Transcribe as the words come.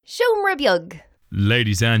Siomra beag.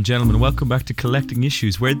 Ladies and gentlemen, welcome back to Collecting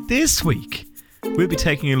Issues, where this week we'll be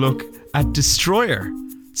taking a look at Destroyer,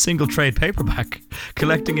 single trade paperback,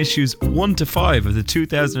 collecting issues 1 to 5 of the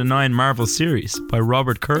 2009 Marvel series by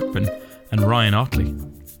Robert Kirkman and Ryan Ottley.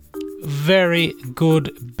 Very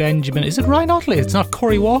good, Benjamin. Is it Ryan Ottley? It's not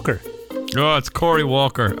Cory Walker. Oh, it's Cory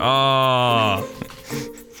Walker. Oh.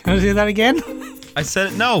 Can I do that again? I said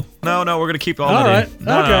it. No, we're going to keep all All that right. in.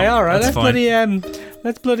 No, Okay, all right.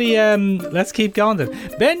 Let's keep going then.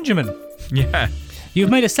 Benjamin, Yeah. you've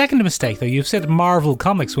made a second mistake though. You've said Marvel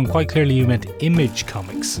Comics when quite clearly you meant Image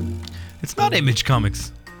Comics. It's not Image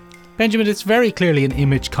Comics. Benjamin, it's very clearly an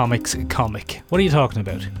Image Comics comic. What are you talking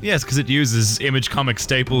about? Yes, because it uses Image Comics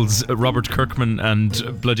staples Robert Kirkman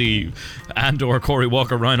and bloody or Cory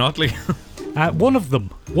Walker, Ryan Ottley. One of them.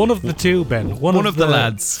 One of the two, Ben. One of the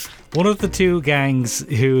lads. One of the two gangs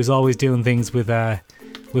who is always doing things with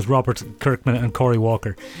Robert Kirkman and Cory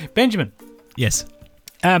Walker. Benjamin. Yes.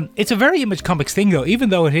 It's a very Image Comics thing though, even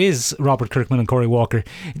though it is Robert Kirkman and Cory Walker.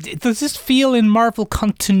 Does this feel in Marvel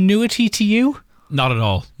continuity to you? Not at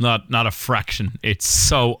all. Not a fraction. It's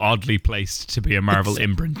so oddly placed to be a Marvel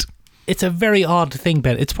imprint. It's a very odd thing,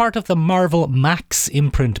 Ben. It's part of the Marvel Max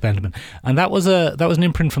imprint, Benjamin, and that was an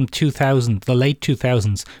imprint from 2000, the late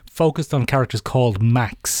 2000s, focused on characters called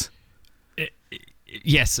Max.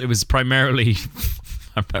 Yes, it was primarily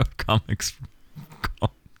about comics.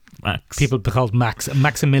 Max. People called Max.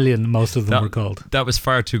 Maximilian, most of them were called. That was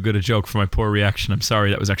far too good a joke for my poor reaction. I'm sorry,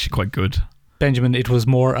 that was actually quite good. Benjamin, it was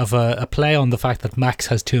more of a play on the fact that Max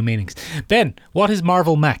has two meanings. Ben, what is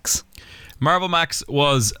Marvel Max? Marvel Max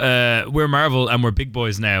was we're Marvel and we're big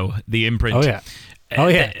boys now, the imprint. Oh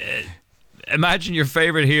yeah. Imagine your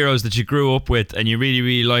favourite heroes that you grew up with and you really,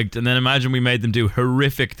 really liked, and then imagine we made them do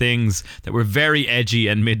horrific things that were very edgy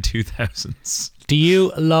and mid-2000s. Do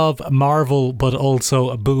you love Marvel but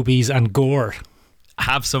also boobies and gore?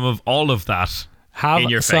 Have some of all of that Have in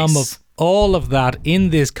your some face. of all of that in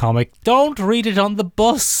this comic. Don't read it on the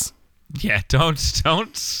bus. Yeah, don't.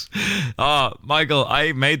 Oh, Michael,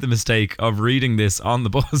 I made the mistake of reading this on the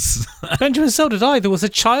bus. Benjamin, so did I. There was a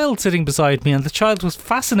child sitting beside me and the child was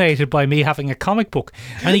fascinated by me having a comic book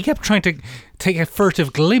and he kept trying to take a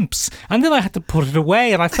furtive glimpse and then I had to put it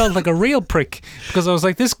away and I felt like a real prick because I was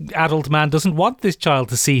like, this adult man doesn't want this child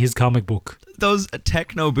to see his comic book. Those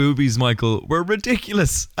techno boobies, Michael, were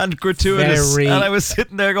ridiculous and gratuitous. And I was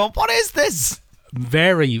sitting there going, what is this?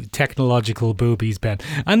 Very technological boobies, Ben.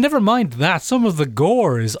 And never mind that, some of the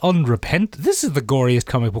gore is unrepentant. This is the goriest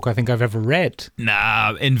comic book I think I've ever read.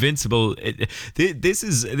 Nah, Invincible. This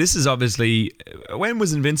is obviously... When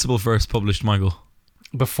was Invincible first published, Michael?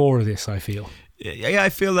 Before this, I feel. Yeah, I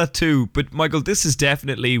feel that too. But, Michael, this is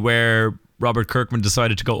definitely where Robert Kirkman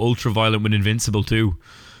decided to go ultra-violent with Invincible too.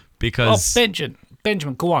 Because... Oh,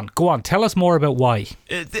 Benjamin, go on. Tell us more about why.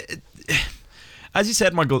 As you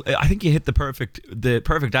said, Michael, I think you hit the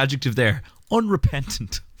perfect adjective there.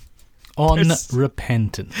 Unrepentant.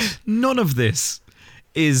 Unrepentant. None of this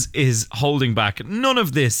is holding back. None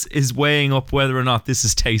of this is weighing up whether or not this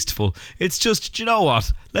is tasteful. It's just, do you know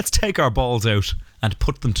what? Let's take our balls out and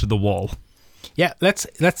put them to the wall. Yeah, let's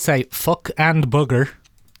say fuck and bugger.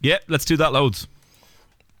 Yeah, let's do that loads.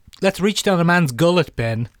 Let's reach down a man's gullet,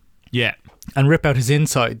 Ben. Yeah. And rip out his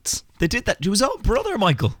insides. They did that to his own brother,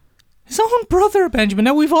 Michael. His own brother, Benjamin.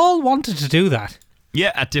 Now, we've all wanted to do that.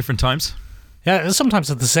 Yeah, at different times. Yeah,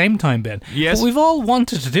 sometimes at the same time, Ben. Yes. But we've all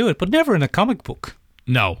wanted to do it, but never in a comic book.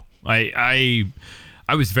 No. I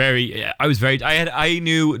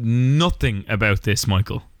knew nothing about this,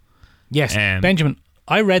 Michael. Yes, Benjamin,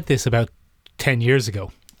 I read this about 10 years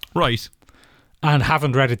ago. Right. And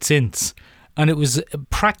haven't read it since. And it was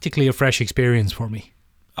practically a fresh experience for me.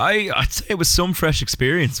 I'd say it was some fresh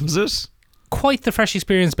experience, was it? Quite the fresh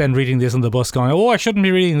experience, Ben, reading this on the bus, going, I shouldn't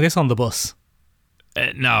be reading this on the bus.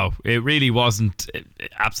 No, it really wasn't.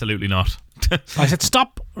 Absolutely not. I said,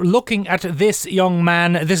 stop looking at this, young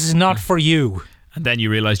man. This is not for you. And then you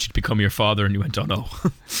realised you'd become your father and you went, oh no.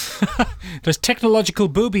 There's technological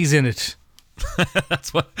boobies in it.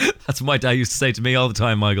 That's what my dad used to say to me all the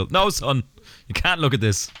time, Michael. No, son, you can't look at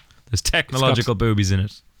this. There's technological boobies in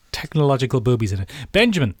it. Technological boobies in it.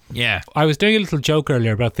 Benjamin. Yeah. I was doing a little joke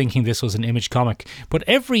earlier about thinking this was an Image comic, but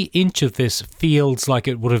every inch of this feels like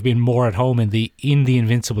it would have been more at home in the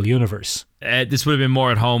Invincible universe. This would have been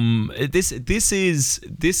more at home. This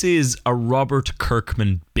is a Robert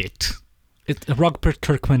Kirkman bit. It's a Robert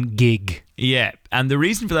Kirkman gig. Yeah, and the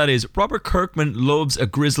reason for that is Robert Kirkman loves a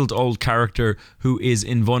grizzled old character who is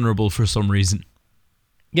invulnerable for some reason.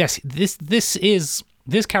 Yes, this is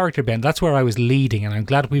This character, Ben, that's where I was leading, and I'm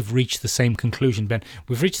glad we've reached the same conclusion, Ben.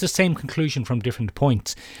 We've reached the same conclusion from different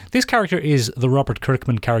points. This character is the Robert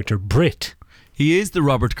Kirkman character, Brit. He is the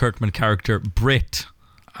Robert Kirkman character, Brit.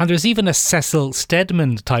 And there's even a Cecil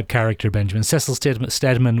Stedman type character, Benjamin. Cecil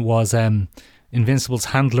Stedman was Invincible's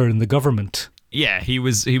handler in the government. Yeah, he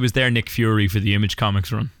was their Nick Fury for the Image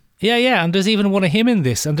Comics run. Yeah, and there's even one of him in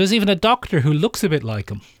this, and there's even a doctor who looks a bit like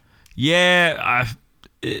him. Yeah,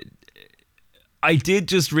 I did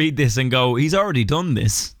just read this and go, he's already done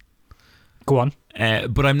this. Go on.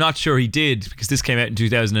 But I'm not sure he did, because this came out in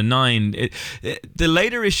 2009. The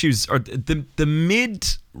later issues, or the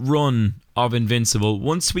mid-run of Invincible,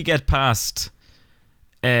 once we get past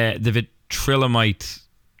the Viltrumite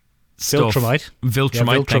stuff.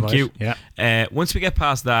 Viltrumite, thank you. Yeah. Once we get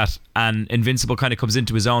past that and Invincible kind of comes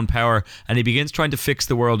into his own power and he begins trying to fix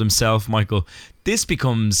the world himself, Michael, this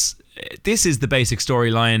is the basic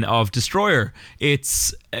storyline of Destroyer.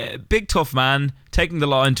 It's a big tough man taking the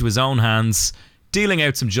law into his own hands, dealing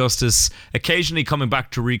out some justice, occasionally coming back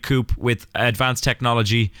to recoup with advanced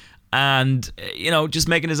technology, and just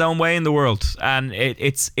making his own way in the world. And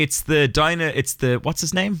it's the what's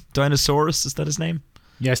his name? Dinosaurus, is that his name?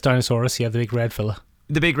 Yes, Dinosaurus, yeah, the big red fella.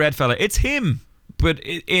 The big red fella. It's him. But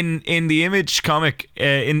in the Image comic,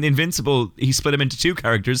 in Invincible, he split him into two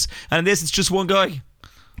characters, and in this it's just one guy.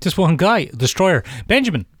 Just one guy, Destroyer.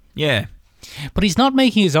 Benjamin. Yeah. But he's not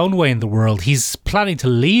making his own way in the world. He's planning to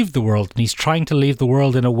leave the world, and he's trying to leave the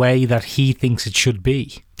world in a way that he thinks it should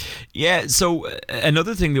be. Yeah, so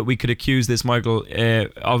another thing that we could accuse this, Michael,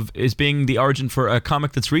 of is being the origin for a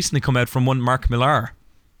comic that's recently come out from one Mark Millar.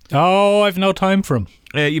 Oh, I've no time for him.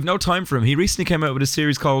 You've no time for him. He recently came out with a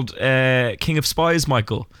series called King of Spies,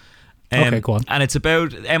 Michael. Okay, go on. And it's about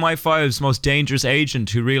MI5's most dangerous agent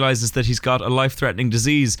who realises that he's got a life-threatening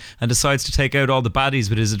disease and decides to take out all the baddies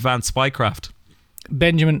with his advanced spycraft.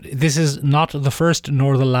 Benjamin, this is not the first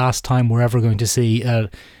nor the last time we're ever going to see a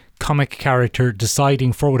comic character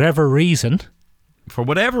deciding for whatever reason... For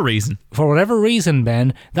whatever reason,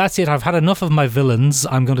 Ben, that's it. I've had enough of my villains.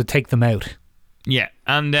 I'm going to take them out. Yeah,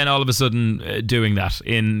 and then all of a sudden doing that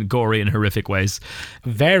in gory and horrific ways.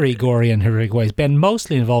 Very gory and horrific ways. Ben,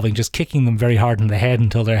 mostly involving just kicking them very hard in the head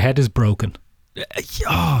until their head is broken.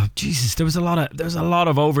 Oh, Jesus, there was a lot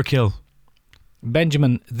of overkill.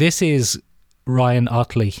 Benjamin, this is Ryan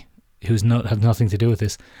Otley, who's had nothing to do with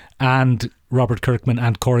this, and Robert Kirkman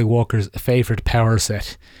and Corey Walker's favourite power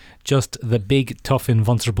set. Just the big, tough,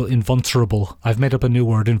 invincible. I've made up a new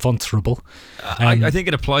word, invincible. I think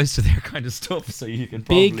it applies to their kind of stuff, so you can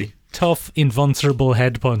probably... Big, tough, invincible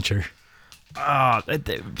head puncher.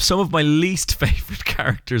 Some of my least favourite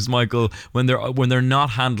characters, Michael, when they're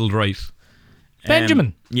not handled right.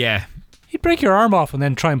 Benjamin. Yeah. He'd break your arm off and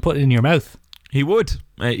then try and put it in your mouth. He would.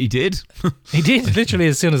 He did. He did, literally,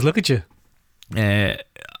 as soon as look at you.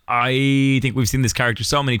 I think we've seen this character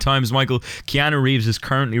so many times, Michael. Keanu Reeves is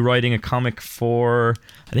currently writing a comic for,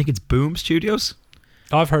 I think it's Boom Studios.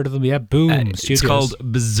 I've heard of them, yeah. Boom Studios. It's called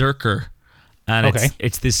Berserker. And okay.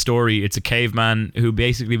 It's this story. It's a caveman who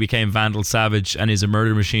basically became Vandal Savage and is a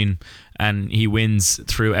murder machine. And he wins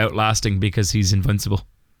through outlasting because he's invincible.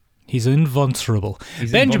 He's invincible.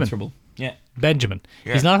 Benjamin. Yeah. Benjamin.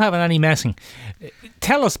 Yeah. He's not having any messing.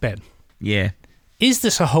 Tell us, Ben. Yeah. Is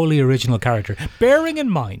this a wholly original character? Bearing in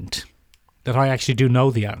mind that I actually do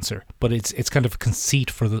know the answer, but it's kind of a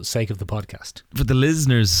conceit for the sake of the podcast. For the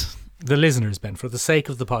listeners. The listeners, Ben, for the sake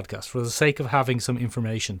of the podcast, for the sake of having some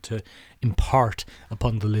information to impart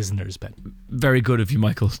upon the listeners, Ben. Very good of you,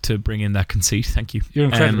 Michael, to bring in that conceit. Thank you. You're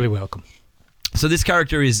incredibly welcome. So this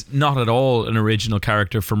character is not at all an original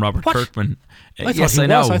character from Robert Kirkman. I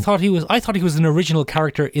thought he was an original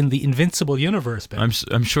character in the Invincible universe, Ben.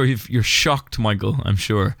 I'm sure you're shocked, Michael. I'm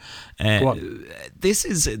sure. This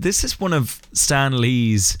is one of Stan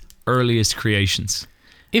Lee's earliest creations,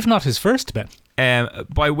 if not his first, Ben.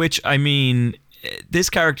 By which I mean this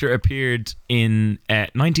character appeared in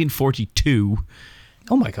 1942.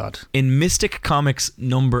 Oh my God! In Mystic Comics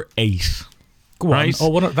number 8. Right.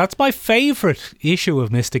 That's my favourite issue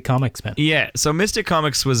of Mystic Comics, man. Yeah, so Mystic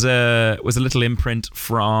Comics was a little imprint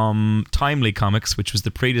from Timely Comics, which was the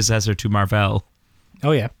predecessor to Marvel.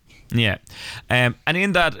 Oh yeah. Yeah. And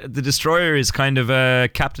in that, the Destroyer is kind of a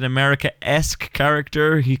Captain America-esque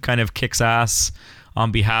character. He kind of kicks ass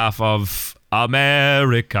on behalf of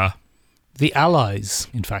America. The Allies,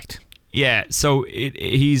 in fact. Yeah, so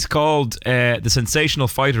he's called the sensational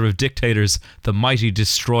fighter of dictators, the mighty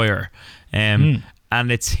Destroyer. And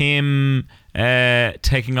it's him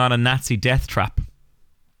taking on a Nazi death trap.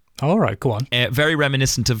 All right, go on. Very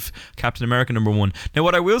reminiscent of Captain America #1. Now,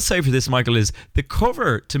 what I will say for this, Michael, is the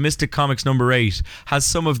cover to Mystic Comics #8 has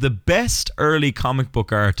some of the best early comic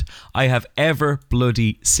book art I have ever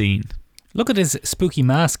bloody seen. Look at his spooky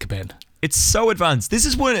mask, Ben. It's so advanced. This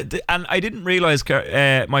is one, and I didn't realise,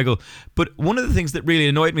 Michael, but one of the things that really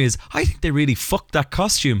annoyed me is I think they really fucked that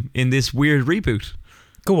costume in this weird reboot.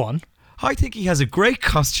 Go on. I think he has a great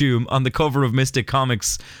costume on the cover of Mystic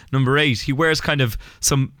Comics #8. He wears kind of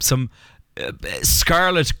some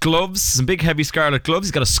scarlet gloves, some big heavy scarlet gloves.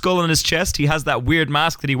 He's got a skull on his chest. He has that weird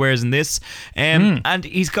mask that he wears in this. And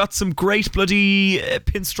he's got some great bloody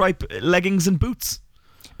pinstripe leggings and boots.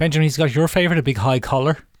 Benjamin, he's got your favourite, a big high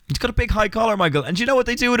collar. He's got a big high collar, Michael. And do you know what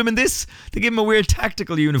they do with him in this? They give him a weird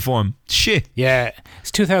tactical uniform. Shit. Yeah.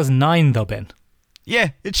 It's 2009 though, Ben. Yeah,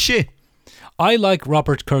 it's shit. I like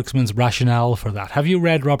Robert Kirkman's rationale for that. Have you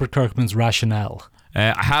read Robert Kirkman's rationale?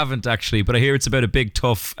 I haven't actually, but I hear it's about a big,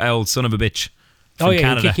 tough old son of a bitch from Oh yeah,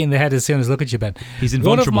 Canada. he'll kick you in the head as soon as look at you, Ben. He's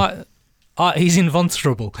invulnerable. He's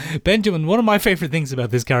invulnerable. Benjamin, one of my favourite things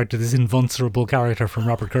about this character, this invulnerable character from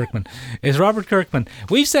Robert Kirkman, is Robert Kirkman.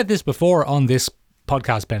 We've said this before on this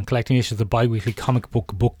podcast, Ben, Collecting Issues, the bi-weekly comic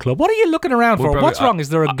book club. What are you looking around for? What's wrong? Is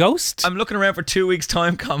there a ghost? I'm looking around for 2 weeks'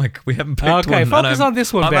 time comic. We haven't picked one. Okay, focus on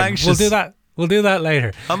this one, I'm Ben. anxious. We'll do that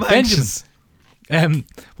later. I'm anxious. What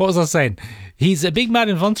was I saying? He's a big, mad,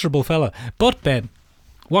 invulnerable fella. But, Ben,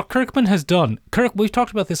 what Kirkman has done... we've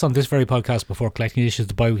talked about this on this very podcast before, Collecting Issues,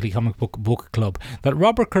 the bi-weekly comic book club, that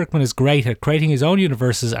Robert Kirkman is great at creating his own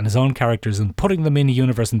universes and his own characters and putting them in a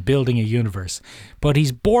universe and building a universe. But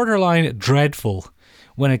he's borderline dreadful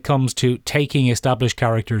when it comes to taking established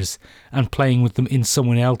characters and playing with them in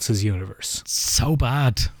someone else's universe. So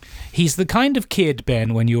bad. He's the kind of kid,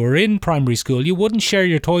 Ben, when you were in primary school, you wouldn't share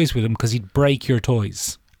your toys with him because he'd break your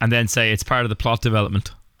toys. And then say it's part of the plot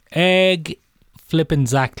development. Egg flippin'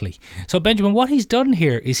 exactly. So, Benjamin, what he's done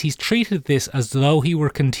here is he's treated this as though he were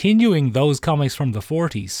continuing those comics from the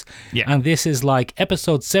 40s. Yeah. And this is like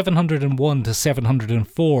episode 701 to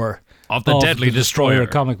 704 of the Deadly Destroyer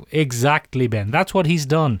comic. Exactly, Ben. That's what he's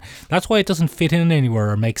done. That's why it doesn't fit in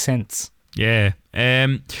anywhere or make sense. Yeah.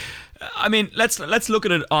 I mean, let's look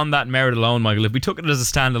at it on that merit alone, Michael. If we took it as a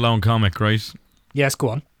standalone comic, right? Yes, go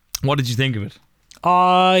on. What did you think of it?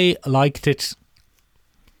 I liked it.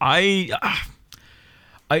 I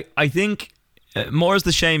think more is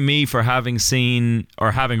the shame me for having seen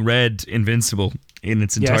or having read Invincible in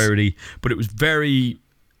its entirety, yes. But it was very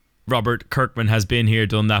Robert Kirkman has been here,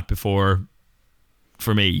 done that before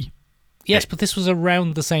for me. Yes, but this was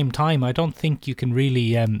around the same time. I don't think you can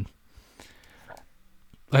really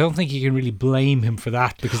blame him for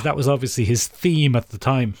that because that was obviously his theme at the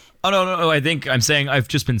time. Oh, no. I'm saying I've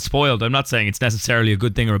just been spoiled. I'm not saying it's necessarily a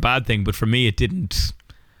good thing or a bad thing, but for me it didn't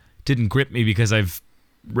grip me because I've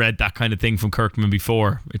read that kind of thing from Kirkman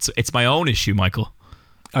before. It's my own issue, Michael.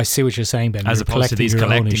 I see what you're saying, Ben. As you're opposed to these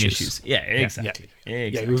collecting issues. Yeah, exactly.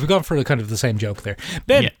 Yeah, we've gone for kind of the same joke there.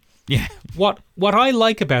 Ben, yeah. What I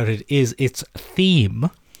like about it is its theme.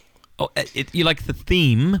 Oh, you like the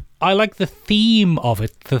theme? I like the theme of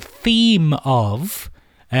it. The theme of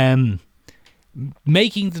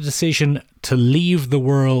making the decision to leave the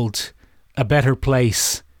world a better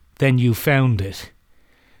place than you found it.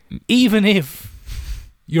 Even if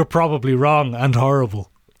you're probably wrong and horrible.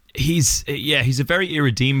 He's a very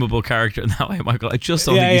irredeemable character in that way, Michael. I just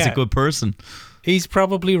don't think he's a good person. He's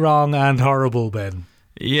probably wrong and horrible, Ben.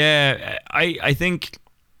 Yeah, I think...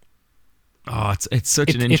 Oh, it's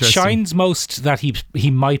such an interesting... It shines most that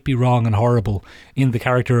he might be wrong and horrible in the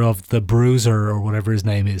character of the Bruiser or whatever his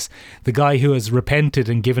name is. The guy who has repented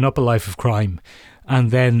and given up a life of crime.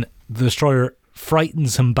 And then the Destroyer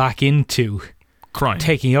frightens him back into... crime,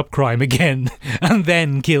 taking up crime again, and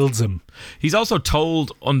then kills him. He's also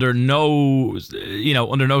told under no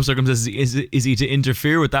circumstances is he to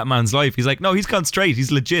interfere with that man's life. He's like, no, he's gone straight.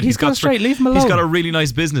 He's legit. He's gone straight. Leave him alone. He's got a really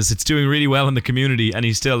nice business. It's doing really well in the community, and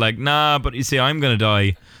he's still like, nah. But you see, I'm going to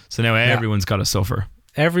die, so now everyone's got to suffer.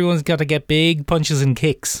 Everyone's got to get big punches and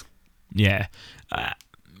kicks. Yeah,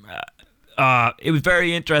 it was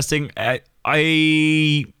very interesting. I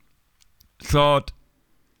thought.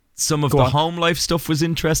 Some of the home life stuff was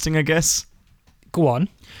interesting, I guess. Go on.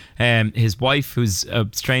 His wife, who's a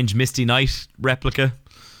strange Misty Knight replica.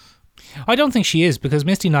 I don't think she is, because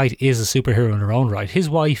Misty Knight is a superhero in her own right.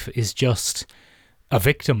 His wife is just a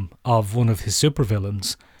victim of one of his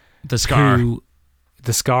supervillains. The Scar.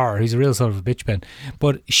 The Scar. He's a real son of a bitch, Ben.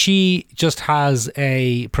 But she just has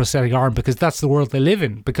a prosthetic arm because that's the world they live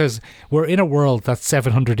in. Because we're in a world that's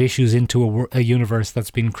 700 issues into a universe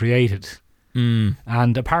that's been created.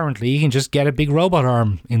 And apparently he can just get a big robot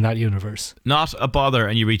arm in that universe. Not a bother,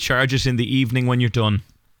 and you recharge it in the evening when you're done.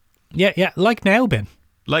 Yeah, like now, Ben.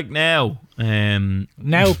 Like now.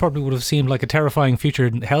 Now probably would have seemed like a terrifying future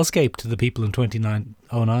hellscape to the people in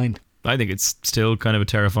 2909. I think it's still kind of a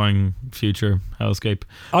terrifying future hellscape.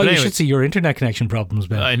 Oh, But you anyway, should see your internet connection problems,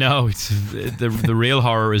 Ben. I know, it's the real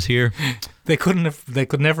horror is here. They could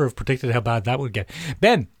never have predicted how bad that would get.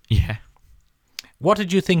 Ben, Yeah. what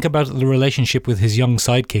did you think about the relationship with his young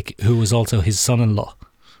sidekick, who was also his son-in-law?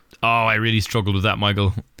 Oh, I really struggled with that,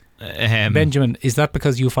 Michael. Benjamin, is that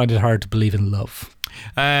because you find it hard to believe in love?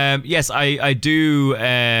 Yes, I do.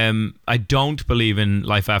 I don't believe in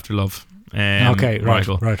life after love. Okay, right.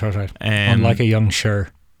 Michael. Right. Unlike a young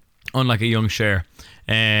Cher. Unlike a young Cher.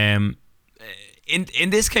 In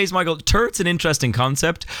this case, Michael, Turret's an interesting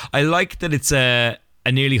concept. I like that it's a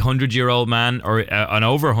nearly 100-year-old man, or an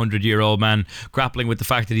over 100-year-old man, grappling with the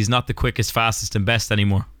fact that he's not the quickest, fastest, and best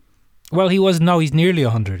anymore. Well, he's nearly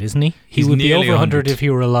 100, isn't he? He He's would be nearly over 100 100 if he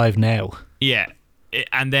were alive now. Yeah.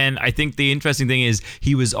 And then I think the interesting thing is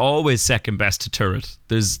he was always second best to Turret.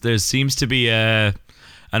 There seems to be an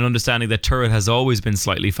understanding that Turret has always been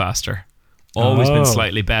slightly faster, always been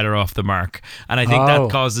slightly better off the mark, and I think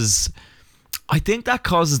that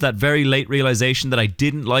causes that very late realization that I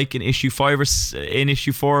didn't like in issue 5 or in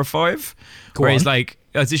issue 4 or 5, where he's like,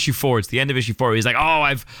 oh, it's issue 4, it's the end of issue 4. He's like,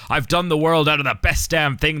 oh, I've done the world out of the best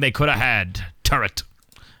damn thing they could have had, Turret.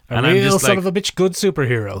 A real son of a bitch good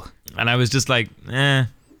superhero. And I was just like, I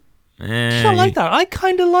don't like that. I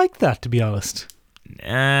kind of like that, to be honest.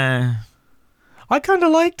 I kind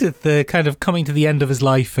of liked it, the kind of coming to the end of his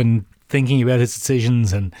life and thinking about his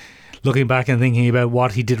decisions and looking back and thinking about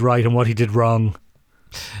what he did right and what he did wrong.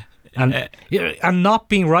 And not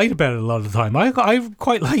being right about it a lot of the time. I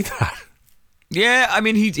quite like that. Yeah, I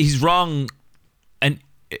mean, he's wrong and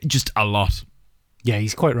just a lot. Yeah,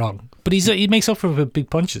 he's quite wrong. But he makes up for big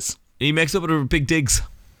punches. He makes up for big digs.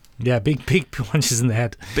 Yeah, big punches in the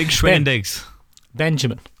head. Big swinging digs.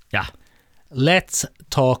 Benjamin. Yeah. Let's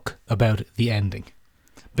talk about the ending.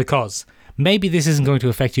 Because maybe this isn't going to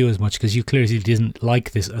affect you as much because you clearly didn't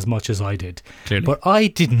like this as much as I did. Clearly. But I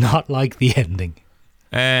did not like the ending.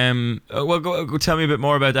 Well, go tell me a bit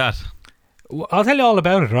more about that. I'll tell you all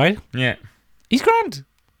about it, right? Yeah. He's grand.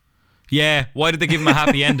 Yeah, why did they give him a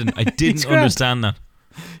happy ending? I didn't understand that.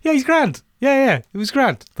 Yeah, he's grand. Yeah, he was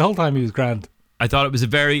grand. The whole time he was grand. I thought it was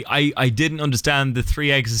I didn't understand the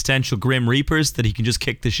 3 existential Grim Reapers that he can just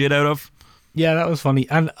kick the shit out of. Yeah, that was funny.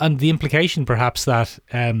 And the implication perhaps that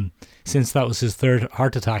since that was his third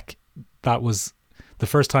heart attack, that was the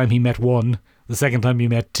first time he met 1, the second time he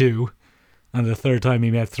met 2, and the third time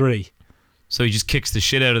he met 3. So he just kicks the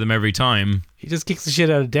shit out of them every time. He just kicks the shit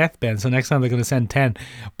out of death, Ben, so next time they're going to send 10.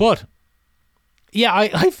 But yeah,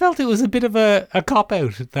 I felt it was a bit of a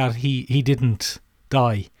cop-out that he didn't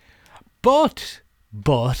die. But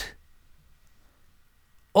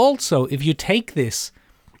also, if you take this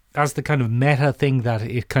as the kind of meta thing that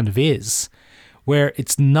it kind of is, where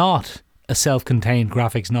it's not a self-contained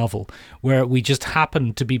graphics novel, where we just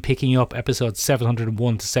happen to be picking up episodes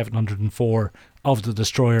 701 to 704 of the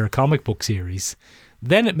Destroyer comic book series,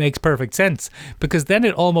 then it makes perfect sense, because then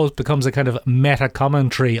it almost becomes a kind of meta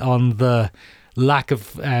commentary on the lack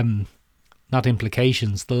of not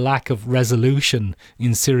implications, the lack of resolution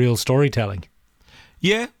in serial storytelling.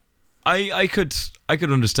 Yeah, I could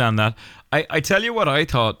understand that. I tell you what I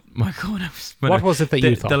thought, Michael. What was it that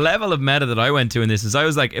you thought? The level of meta that I went to in this is I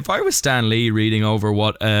was like, if I was Stan Lee reading over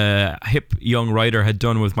what a hip young writer had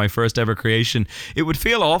done with my first ever creation, it would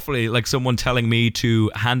feel awfully like someone telling me to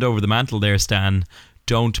hand over the mantle there, Stan.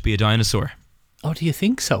 Don't be a dinosaur. Oh, do you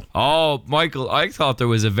think so? Oh, Michael, I thought there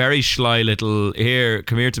was a very sly little,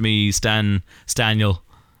 come here to me, Staniel.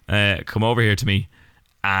 Come over here to me.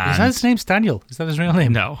 And is that his name, Staniel? Is that his real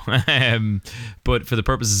name? No. But for the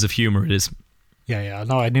purposes of humour, it is. Yeah.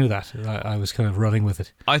 No, I knew that. I was kind of running with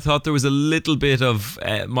it. I thought there was a little bit of,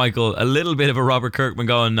 Michael, a little bit of a Robert Kirkman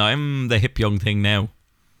going, I'm the hip young thing now.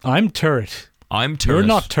 I'm Turret. I'm Turret. You're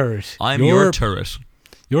not Turret. I'm your Turret.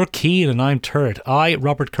 You're Keen and I'm Turret. I,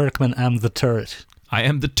 Robert Kirkman, am the Turret. I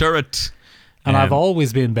am the Turret. And I've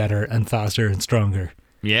always been better and faster and stronger.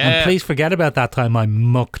 Yeah. And please forget about that time I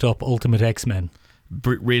mucked up Ultimate X-Men.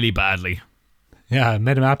 Really badly. Yeah, I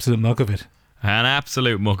made an absolute muck of it. An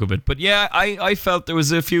absolute muck of it. But yeah, I felt there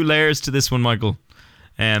was a few layers to this one, Michael.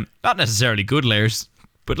 Not necessarily good layers,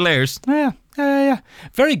 but layers. Yeah.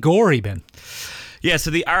 Very gory, Ben. Yeah, so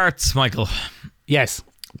the arts, Michael. Yes.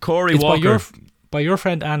 Corey Walker. By your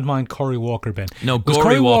friend and mine, Corey Walker, Ben. No,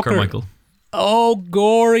 Gory Walker, Michael. Oh,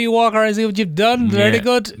 Gory Walker, I see what you've done. Very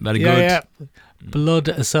good. Very good. Yeah.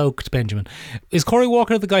 Blood-soaked Benjamin. Is Corey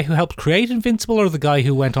Walker the guy who helped create Invincible or the guy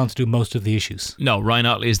who went on to do most of the issues? No, Ryan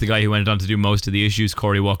Otley is the guy who went on to do most of the issues.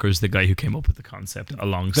 Corey Walker is the guy who came up with the concept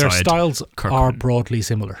alongside Their styles Kirkman. are broadly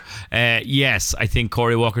similar. Yes, I think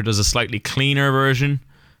Corey Walker does a slightly cleaner version.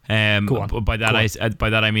 Go on. By that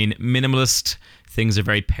I mean minimalist. Things are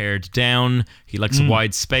very pared down. He likes a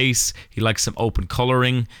wide space. He likes some open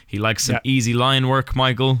colouring. He likes some easy line work,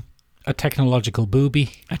 Michael. A technological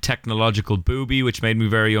booby. A technological booby, which made me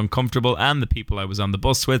very uncomfortable, and the people I was on the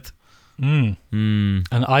bus with. An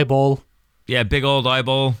eyeball. Yeah, big old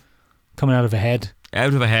eyeball. Coming out of a head.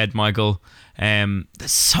 Out of a head, Michael.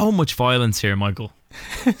 There's so much violence here, Michael.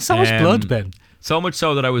 So much blood, Ben. So much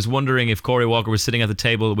so that I was wondering if Corey Walker was sitting at the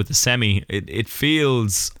table with the semi. It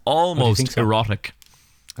feels almost erotic.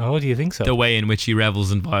 Oh, do you think so? The way in which he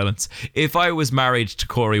revels in violence. If I was married to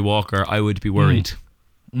Corey Walker, I would be worried.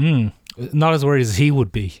 Not as worried as he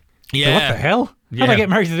would be. Yeah. What the hell? How did I get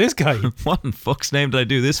married to this guy? What in fuck's name did I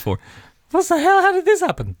do this for? What the hell? How did this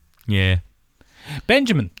happen? Yeah.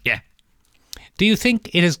 Benjamin. Yeah. Do you think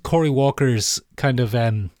it is Corey Walker's kind of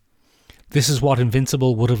this is what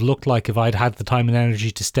Invincible would have looked like if I'd had the time and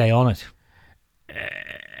energy to stay on it?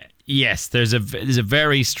 Yes, there's a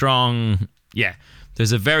very strong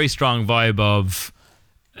vibe of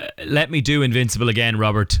let me do Invincible again,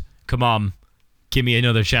 Robert. Come on, give me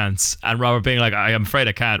another chance. And Robert being like, I'm afraid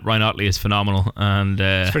I can't. Ryan Otley is phenomenal, and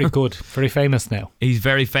it's pretty good, very famous now. He's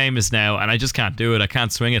very famous now, and I just can't do it. I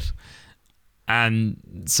can't swing it. And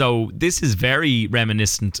so this is very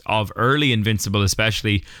reminiscent of early Invincible,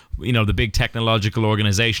 especially, the big technological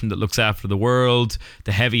organization that looks after the world,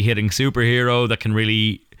 the heavy-hitting superhero that can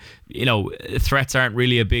really, threats aren't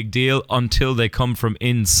really a big deal until they come from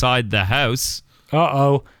inside the house.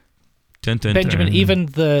 Uh-oh. Dun, dun, Benjamin, dun. even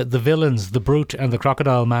the villains, the Brute and the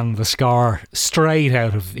Crocodile Man and the Scar, straight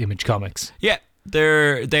out of Image Comics. Yeah,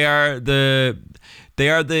 they are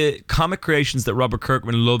the comic creations that Robert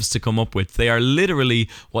Kirkman loves to come up with. They are literally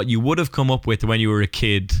what you would have come up with when you were a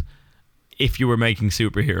kid if you were making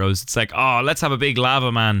superheroes. It's like, let's have a big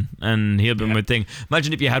lava man and he'll be my thing.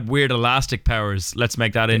 Imagine if you had weird elastic powers. Let's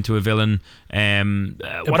make that into a villain.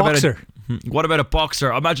 What boxer. What about a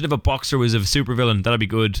boxer? Imagine if a boxer was a supervillain. That'd be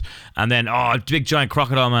good. And then, big giant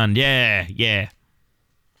crocodile man. Yeah.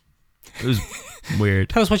 It was weird.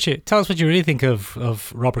 Tell us what you really think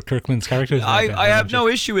of Robert Kirkman's characters. I have no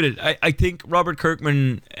issue with it. I think Robert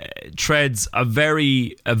Kirkman treads a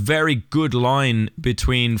very good line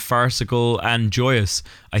between farcical and joyous.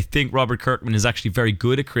 I think Robert Kirkman is actually very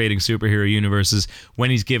good at creating superhero universes when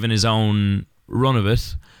he's given his own run of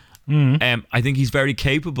it. I think he's very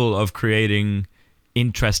capable of creating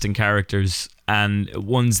interesting characters and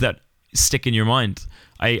ones that stick in your mind.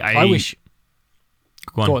 I wish.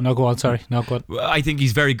 Go on. Sorry. No, go on. I think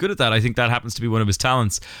he's very good at that. I think that happens to be one of his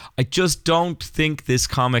talents. I just don't think this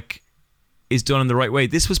comic is done in the right way.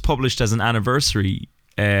 This was published as an anniversary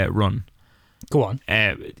run. Go on.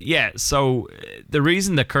 So the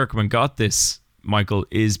reason that Kirkman got this, Michael,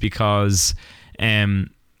 is because...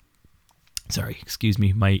 sorry, excuse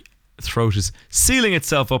me. My throat is sealing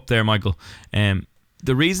itself up there, Michael.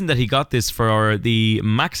 The reason that he got this for the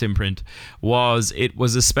Max imprint was it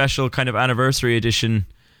was a special kind of anniversary edition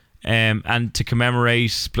and to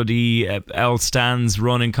commemorate bloody L. Stan's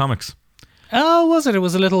run in comics. Oh, was it? It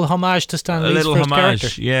was a little homage to Stan Lee's first character.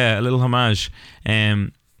 Yeah, a little homage.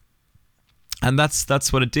 And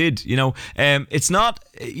that's what it did. It's not,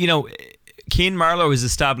 Keen Marlowe is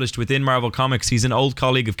established within Marvel Comics. He's an old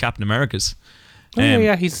colleague of Captain America's.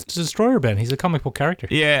 Yeah, he's Destroyer Ben. He's a comic book character.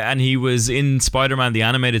 Yeah, and he was in Spider-Man the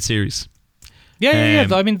animated series. Yeah.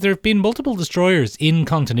 I mean, there have been multiple Destroyers in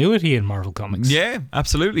continuity in Marvel Comics. Yeah,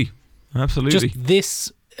 absolutely. Just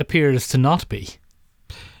this appears to not be.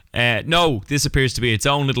 No, this appears to be its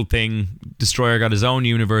own little thing. Destroyer got his own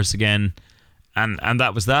universe again, and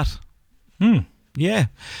that was that. Yeah,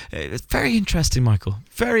 it's very interesting, Michael.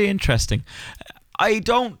 Very interesting. I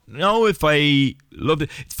don't know if I loved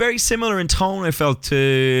it. It's very similar in tone, I felt,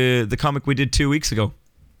 to the comic we did 2 weeks ago.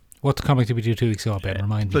 What comic did we do 2 weeks ago, Ben?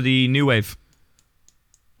 Remind me. The New Wave.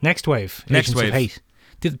 Next Wave. Agents of Hate.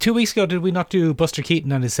 2 weeks ago, did we not do Buster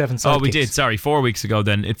Keaton and his 7 sidekicks? Oh, we did. Sorry, 4 weeks ago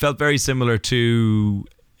then. It felt very similar to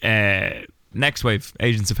Next Wave,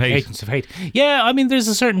 Agents of Hate. Agents of Hate. Yeah, I mean, there's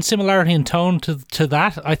a certain similarity in tone to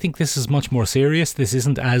that. I think this is much more serious. This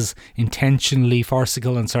isn't as intentionally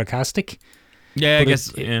farcical and sarcastic. Yeah, but I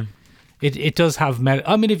guess, yeah. It does have...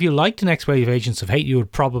 I mean, if you liked Next Wave Agents of Hate, you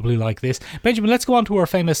would probably like this. Benjamin, let's go on to our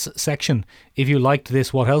famous section. If you liked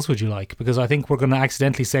this, what else would you like? Because I think we're going to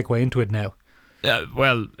accidentally segue into it now.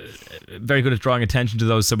 Very good at drawing attention to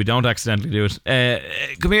those so we don't accidentally do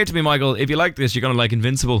it. Come here to me, Michael. If you like this, you're going to like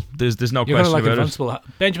Invincible. There's no You're question gonna like about Invincible.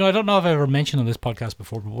 Benjamin, I don't know if I've ever mentioned on this podcast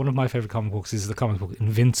before, but one of my favourite comic books is the comic book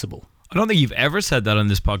Invincible. I don't think you've ever said that on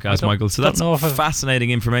this podcast, Michael, so that's fascinating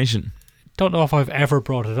information. Don't know if I've ever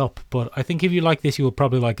brought it up, but I think if you like this, you will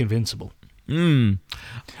probably like Invincible.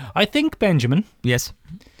 I think, Benjamin, Yes.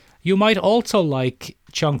 you might also like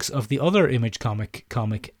chunks of the other Image comic,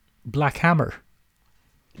 Black Hammer.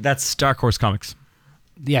 That's Dark Horse Comics.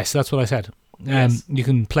 Yes, that's what I said. Yes. You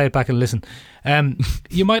can play it back and listen.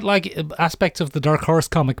 You might like aspects of the Dark Horse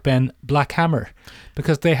comic, Ben, Black Hammer,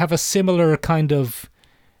 because they have a similar kind of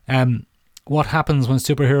what happens when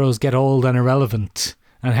superheroes get old and irrelevant,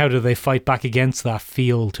 and how do they fight back against that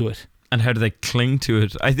feel to it. And how do they cling to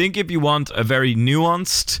it? I think if you want a very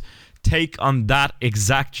nuanced take on that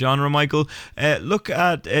exact genre, Michael, look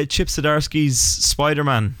at Chip Zdarsky's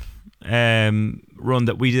Spider-Man run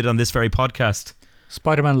that we did on this very podcast.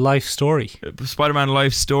 Spider-Man Life Story. Spider-Man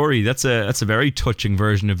Life Story. That's a very touching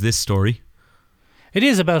version of this story. It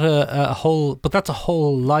is about a whole, but that's a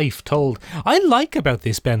whole life told. I like about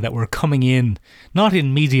this, Ben, that we're coming in not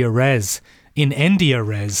in media res, in endia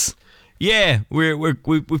res. Yeah,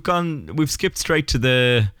 we've skipped straight to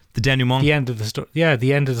the denouement. The end of the story. Yeah,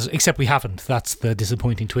 the end of the. Except we haven't. That's the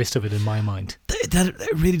disappointing twist of it in my mind. That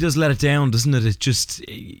really does let it down, doesn't it? It just,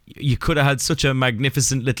 you could have had such a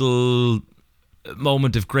magnificent little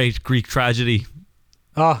moment of great Greek tragedy.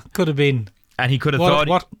 Could have been. And he could have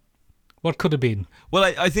thought. What could have been? Well,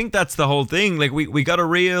 I think that's the whole thing. Like, we got a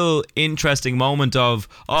real interesting moment of,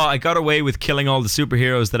 I got away with killing all the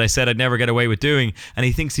superheroes that I said I'd never get away with doing, and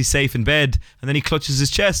he thinks he's safe in bed, and then he clutches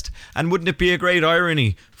his chest. And wouldn't it be a great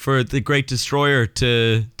irony for the great destroyer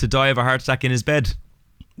to die of a heart attack in his bed?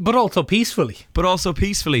 But also peacefully.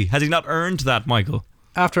 Has he not earned that, Michael?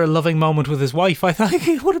 After a loving moment with his wife, I thought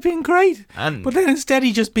it would have been great. But then instead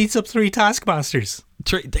he just beats up 3 Taskmasters.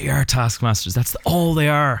 They are Taskmasters. That's all they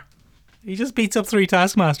are. He just beats up 3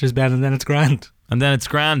 Taskmasters, Ben, and then it's grand. And they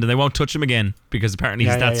won't touch him again because apparently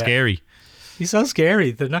he's scary. He's so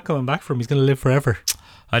scary. They're not coming back for him. He's going to live forever.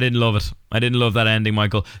 I didn't love it. I didn't love that ending,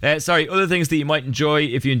 Michael. Sorry, other things that you might enjoy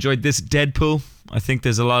if you enjoyed this Deadpool. I think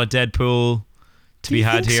there's a lot of Deadpool to be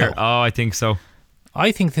had here. So? Oh, I think so.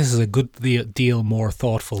 I think this is a good deal more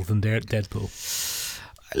thoughtful than Deadpool.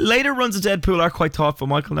 Later runs of Deadpool are quite thoughtful,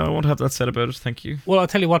 Michael. Now I won't have that said about it. Thank you. Well, I'll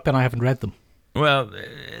tell you what, Ben, I haven't read them. Well,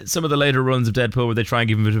 some of the later runs of Deadpool where they try and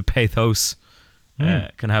give him a bit of pathos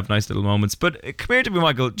can have nice little moments. But come here to me,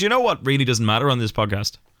 Michael. Do you know what really doesn't matter on this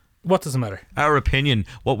podcast? What doesn't matter? Our opinion.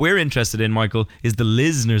 What we're interested in, Michael, is the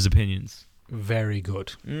listeners' opinions. Very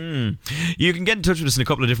good. You can get in touch with us in a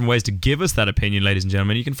couple of different ways to give us that opinion, ladies and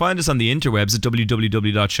gentlemen. You can find us on the interwebs at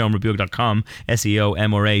www.seomrabeag.com,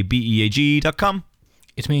 SEOMRABEAG.com.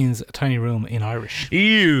 It means a tiny room in Irish.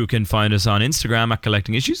 You can find us on Instagram at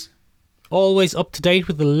Collecting Issues. Always up to date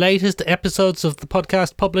with the latest episodes of the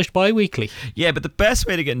podcast published bi-weekly. Yeah, but the best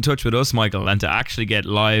way to get in touch with us, Michael, and to actually get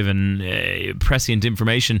live and prescient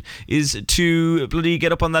information is to bloody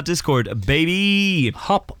get up on that Discord, baby.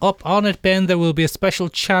 Hop up on it, Ben. There will be a special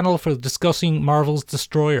channel for discussing Marvel's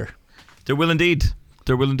Destroyer. There will indeed.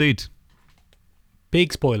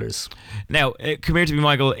 Big spoilers. Now, come here to me,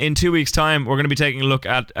 Michael. In 2 weeks' time, we're going to be taking a look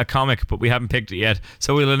at a comic, but we haven't picked it yet,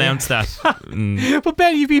 so we'll announce that. But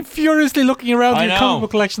Ben, you've been furiously looking around your comic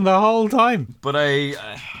book collection the whole time. But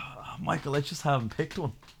Michael, I just haven't picked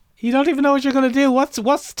one. You don't even know what you're going to do.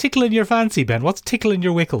 What's tickling your fancy, Ben? What's tickling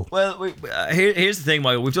your wickle? Well, here's the thing,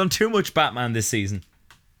 Michael. We've done too much Batman this season.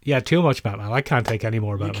 Yeah, too much Batman. I can't take any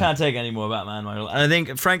more Batman. You can't take any more Batman, Michael. And I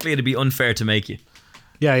think, frankly, it'd be unfair to make you.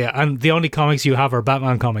 Yeah, and the only comics you have are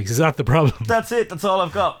Batman comics. Is that the problem? That's it. That's all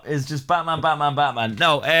I've got. Is just Batman.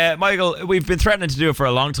 No, Michael, we've been threatening to do it for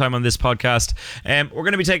a long time on this podcast. We're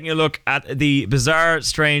going to be taking a look at the bizarre,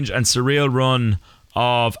 strange, and surreal run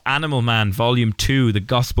of Animal Man Volume 2, The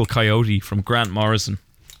Gospel Coyote from Grant Morrison.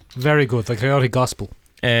 Very good. The Coyote Gospel.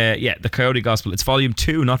 Yeah, The Coyote Gospel. It's Volume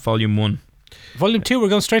 2, not Volume 1. Volume 2, we're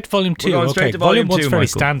going straight to Volume 2. We're going straight to Volume 2, 1's very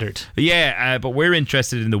Michael. standard. Yeah, but we're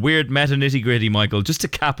interested in the weird meta nitty-gritty, Michael, just to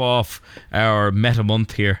cap off our meta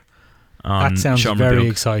month here. That sounds very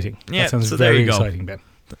exciting. Yeah, that sounds so very there you go. exciting, Ben.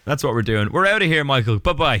 That's what we're doing. We're out of here, Michael.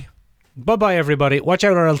 Bye-bye. Bye-bye, everybody. Watch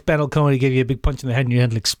out or else Ben will come and give you a big punch in the head and your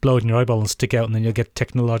head will explode and your eyeball will stick out and then you'll get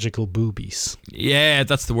technological boobies. Yeah,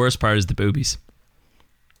 that's the worst part is the boobies.